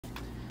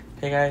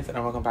Hey guys,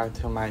 and welcome back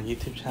to my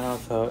YouTube channel.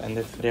 So in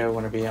this video I'm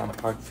going to be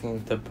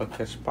unboxing the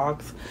Bookish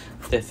box.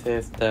 This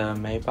is the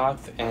May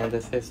box, and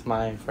this is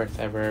my first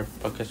ever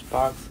Bookish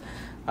box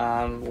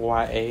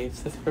YA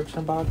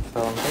subscription box,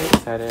 so I'm very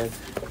excited.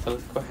 So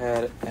let's go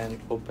ahead and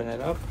open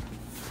it up.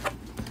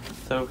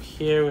 So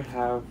here we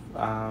have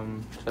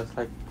just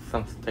like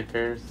some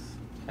stickers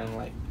and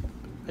like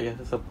I guess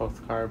it's a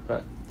postcard,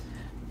 but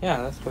yeah,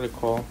 that's really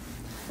cool.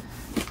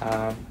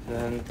 And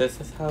then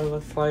this is how it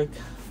looks like.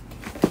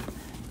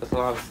 There's a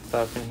lot of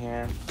stuff in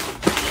here.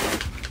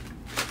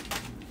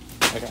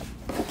 Okay.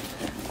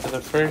 So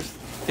the first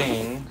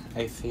thing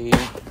I see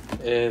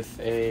is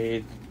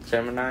a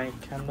Gemini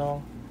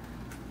candle,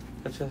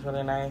 which is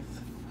really nice.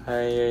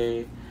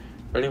 I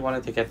really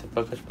wanted to get the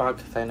Bookish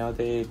box because I know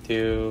they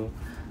do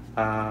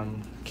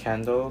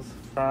candles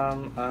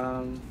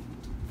from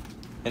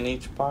in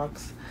each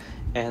box.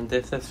 And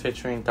this is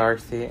featuring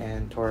Darcy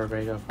and Tora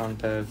Vega from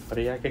the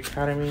Zodiac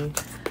Academy.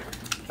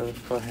 So let's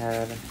go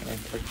ahead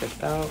and check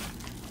this out.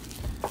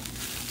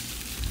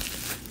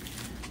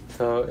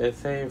 So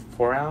it's a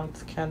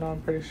 4-ounce candle,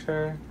 I'm pretty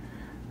sure.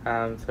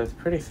 So it's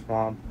pretty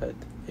small, but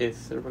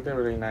it's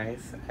really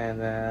nice. And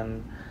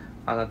then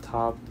on the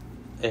top,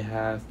 it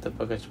has the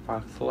Bookish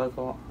box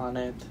logo on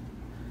it. So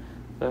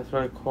that's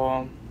really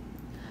cool.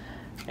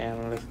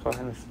 And let's go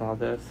ahead and smell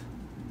this.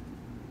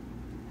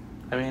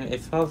 I mean,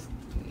 it smells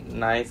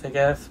nice, I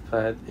guess,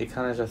 but it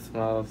kind of just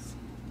smells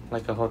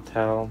like a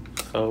hotel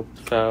soap.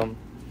 So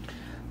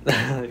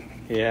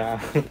yeah.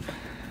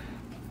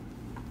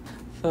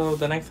 So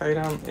the next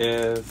item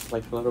is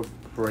like a little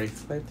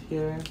bracelet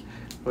here,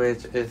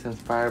 which is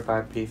inspired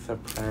by Piece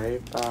of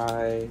Prey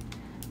by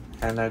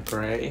Anna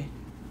Gray.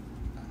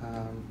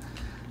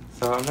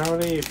 So I'm not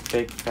really a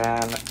big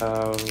fan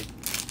of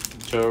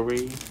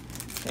jewelry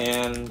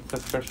in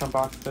subscription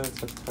boxes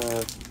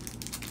because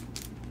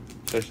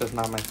it's just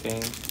not my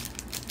thing.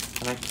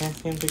 And I can't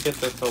seem to get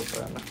this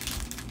open.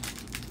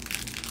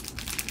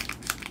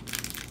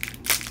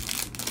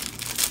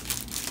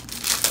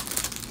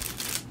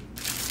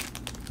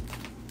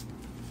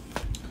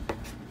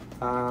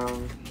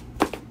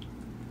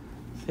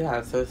 So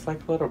yeah, so it's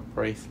like a little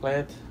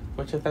bracelet,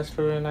 which is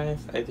actually really nice.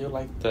 I do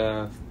like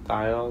the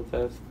style of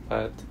this,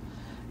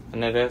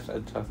 and it is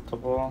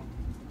adjustable.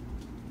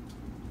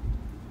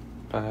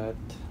 But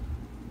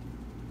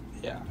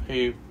yeah,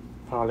 you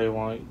probably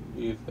won't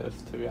use this,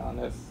 to be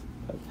honest.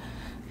 But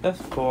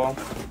that's cool.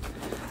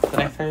 The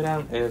next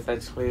item is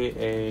actually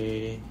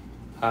a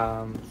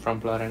From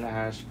Blood and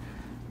Ash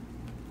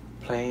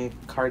playing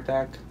card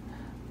deck,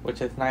 which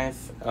is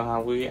nice.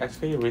 We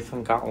actually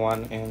recently got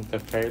one in the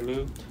Fairy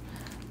Loot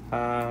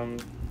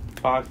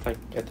box, like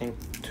I think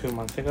 2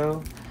 months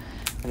ago,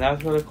 and that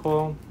was really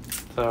cool.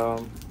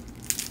 So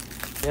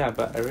yeah,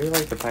 but I really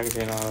like the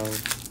packaging of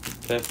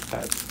this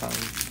set from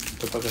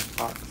the Bookish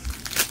box.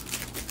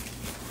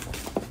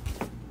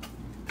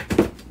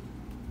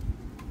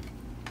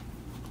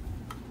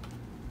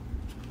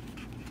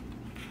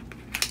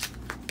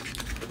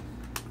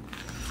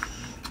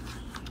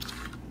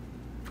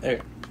 Okay.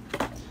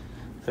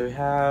 So we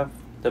have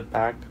the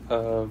back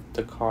of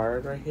the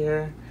card right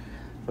here,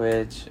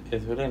 which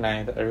is really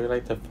nice. I really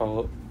like the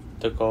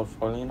gold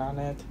foiling on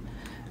it.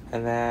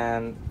 And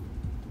then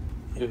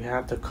you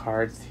have the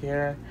cards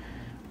here,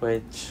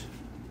 which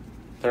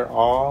they're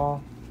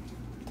all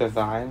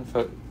designed.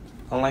 So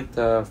unlike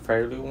the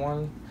Fairy Loot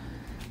one,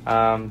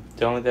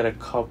 they only did a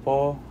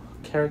couple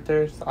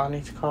characters on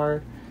each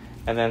card,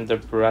 and then the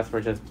rest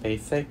were just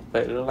basic.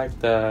 But it looked like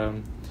the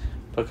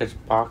Bookish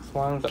box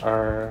ones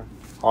are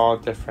all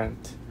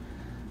different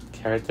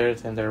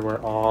characters, and they were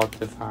all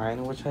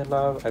designed, which I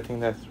love. I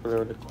think that's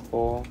really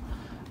cool.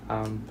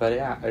 But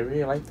yeah, I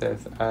really like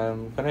this.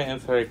 I'm gonna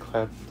insert a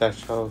clip that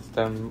shows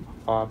them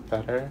a lot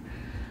better,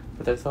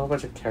 but there's a whole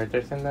bunch of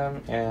characters in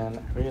them, and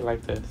I really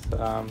like this.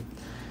 So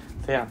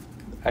yeah,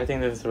 I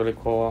think this is really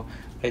cool.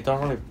 I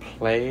don't really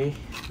play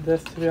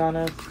this, to be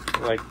honest,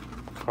 like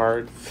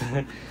cards.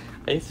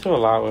 I used to a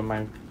lot with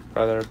my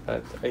brother,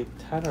 but I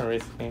haven't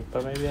recently,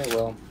 but maybe I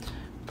will.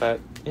 But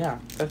yeah,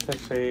 that's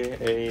actually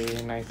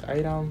a nice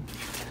item.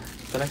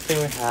 The next thing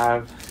we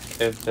have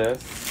is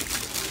this.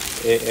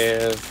 It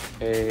is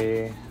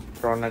a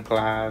Corona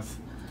Glass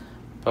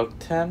book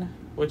tin,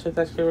 which is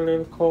actually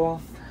really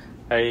cool.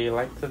 I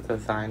like the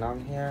design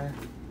on here.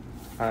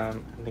 I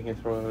think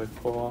it's really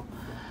cool.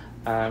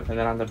 And then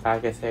on the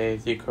back it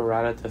says, "You could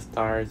ride at the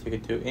stars, you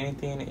could do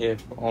anything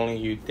if only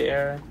you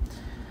dare."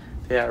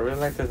 So yeah, I really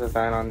like the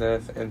design on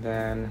this. And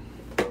then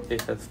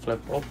it just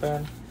flip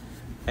open,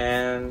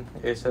 and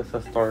it's just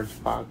a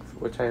storage box,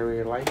 which I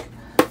really like.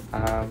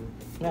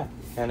 Yeah,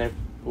 and it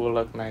will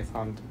look nice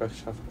on the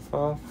bookshelf as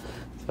well.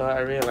 So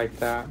I really like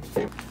that.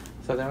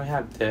 So then we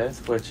have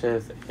this, which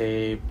is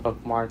a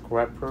bookmark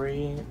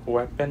weaponry,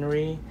 which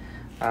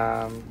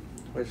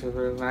is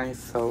really nice.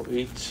 So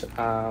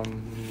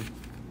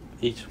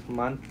each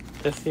month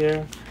this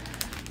year,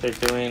 they're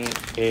doing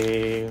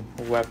a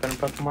weapon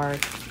bookmark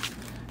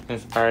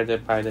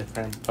inspired by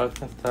different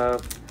books and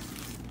stuff.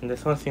 And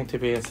this one seems to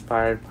be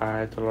inspired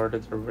by The Lord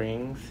of the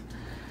Rings.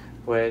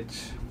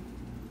 which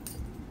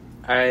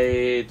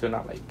I do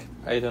not like.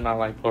 I do not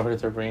like Lord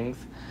of the Rings,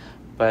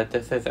 but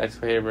this is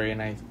actually a very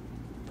nice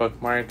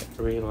bookmark.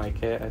 I really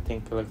like it. I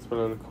think it looks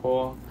really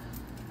cool.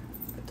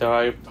 Though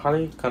I'm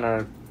probably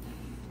gonna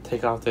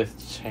take off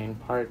this chain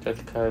part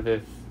just because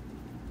it's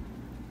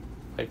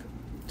like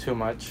too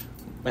much,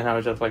 and I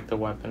would just like the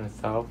weapon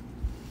itself.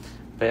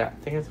 But yeah,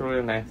 I think it's a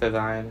really nice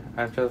design.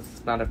 I'm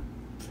just not a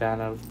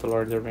fan of the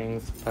Lord of the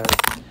Rings,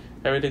 but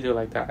I really do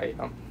like that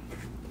item.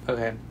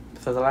 Okay,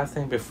 so the last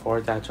thing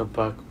before the actual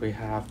book, we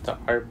have the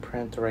art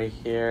print right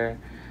here,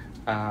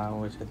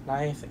 which is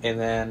nice. And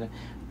then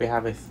we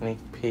have a sneak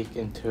peek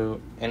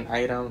into an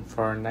item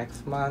for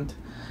next month.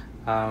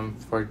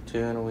 For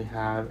June, we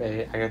have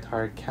a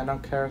Agatar candle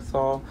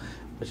carousel,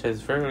 which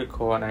is really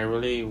cool, and I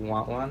really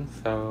want one.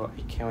 So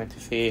I can't wait to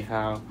see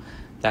how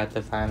that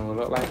design will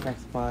look like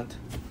next month.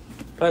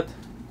 But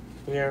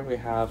here we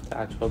have the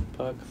actual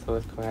book, so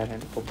let's go ahead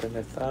and open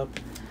this up.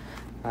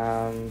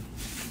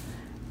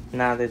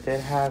 Now they did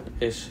have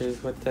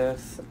issues with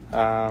this.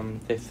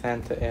 They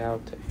sent it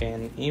out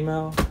in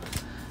email,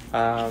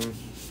 but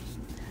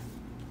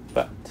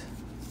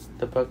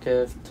the book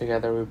is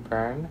Together We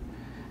Burn,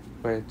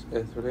 which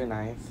is really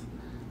nice.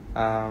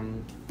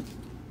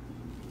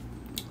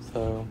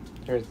 So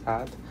here's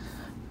that.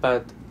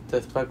 But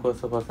this book was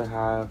supposed to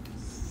have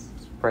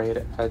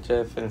sprayed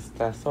edges and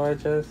stencil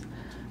edges,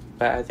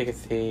 but as you can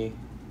see,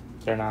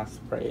 they're not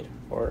sprayed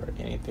or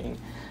anything.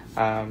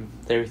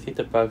 They received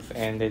the books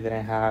and they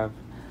didn't have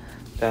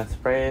them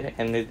sprayed,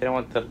 and they didn't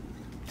want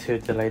to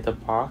delay the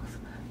box,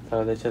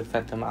 so they just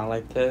sent them out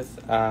like this.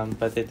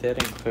 But they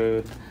did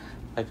include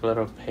like a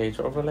little page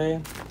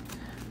overlay,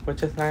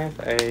 which is nice.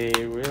 I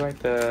really like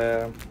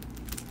the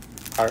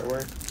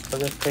artwork for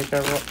this page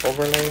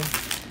overlay.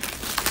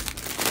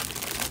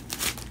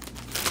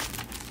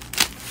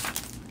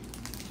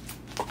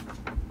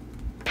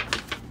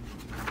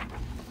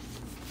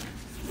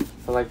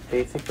 So like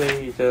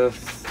basically you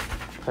just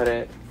put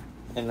it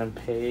in a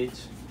page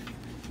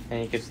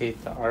and you can see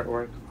the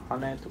artwork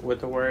on it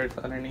with the words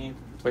underneath,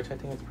 which I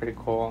think is pretty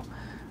cool.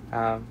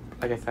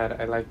 Like I said,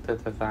 I like the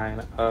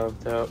design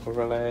of the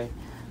overlay.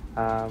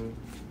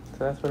 So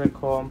that's really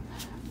cool,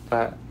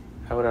 but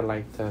I would have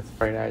liked the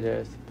sprayed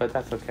edges, but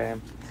that's okay.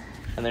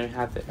 And then we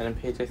have the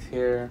end pages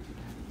here.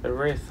 They're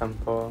very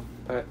simple,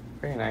 but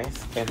very nice.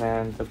 And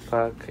then the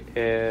book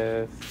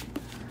is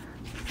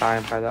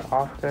signed by the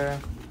author.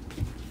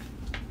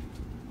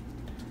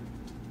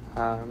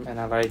 And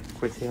I like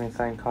receiving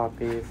signed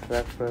copies, so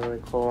that's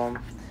really cool.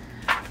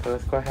 So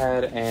let's go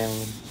ahead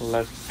and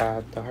look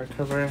at the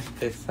hardcover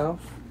itself.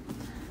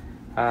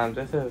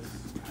 This is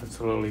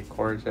absolutely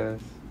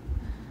gorgeous.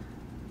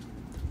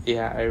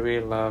 Yeah, I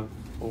really love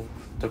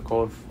the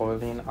gold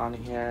foiling on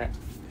here.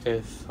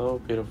 It's so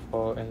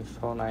beautiful and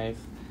so nice.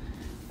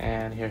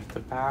 And here's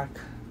the back.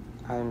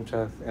 I'm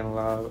just in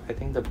love. I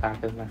think the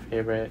back is my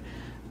favorite.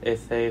 It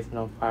says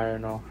 "No fire,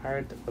 no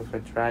heart" with a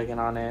dragon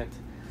on it.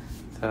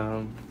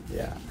 So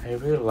yeah, I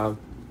really love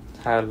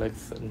how it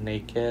looks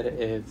naked.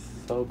 It's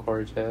so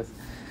gorgeous.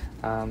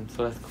 So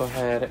let's go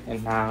ahead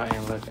and now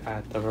look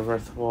at the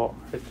reversible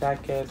art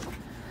jacket.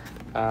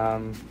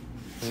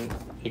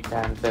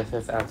 Again, this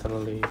is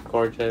absolutely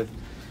gorgeous,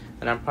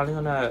 and I'm probably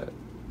gonna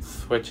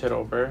switch it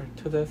over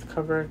to this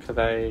cover because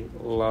I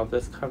love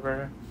this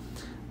cover.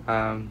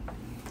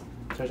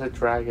 There's a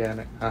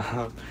dragon,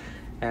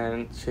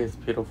 and she's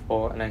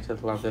beautiful, and I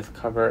just love this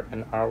cover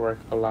and artwork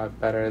a lot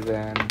better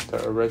than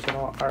the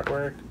original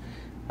artwork.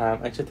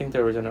 I just think the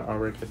original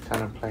artwork is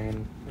kind of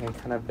plain and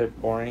kind of a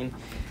bit boring,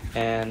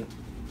 and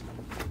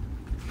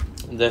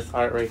this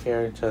art right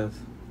here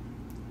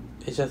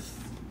it's just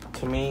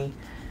to me,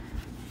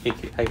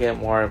 I get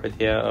more of an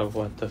idea of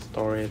what the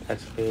story is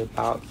actually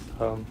about.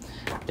 So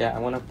yeah,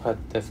 I'm gonna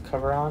put this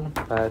cover on,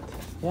 but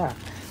yeah,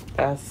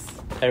 that's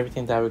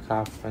everything that we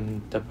got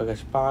from the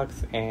bookish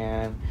box,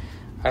 and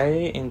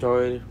I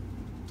enjoyed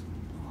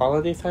all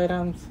of these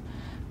items.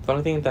 The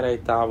only thing that I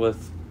thought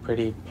was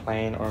pretty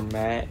plain or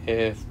meh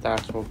is the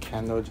actual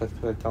candle, just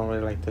because I don't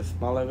really like the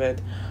smell of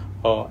it.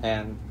 Oh,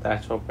 and the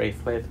actual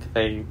bracelet, because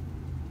I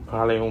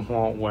probably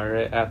won't wear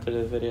it after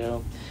this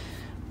video.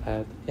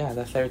 But yeah,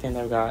 that's everything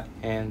that we got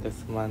in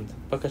this month's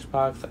bookish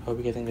box. I hope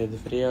you guys enjoyed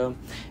this video. And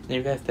if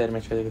you guys did,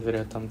 make sure to give this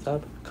video a thumbs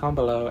up, comment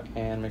below,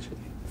 and make sure to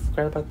hit the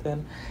subscribe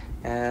button.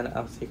 And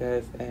I'll see you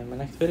guys in my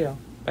next video.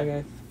 Bye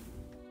guys.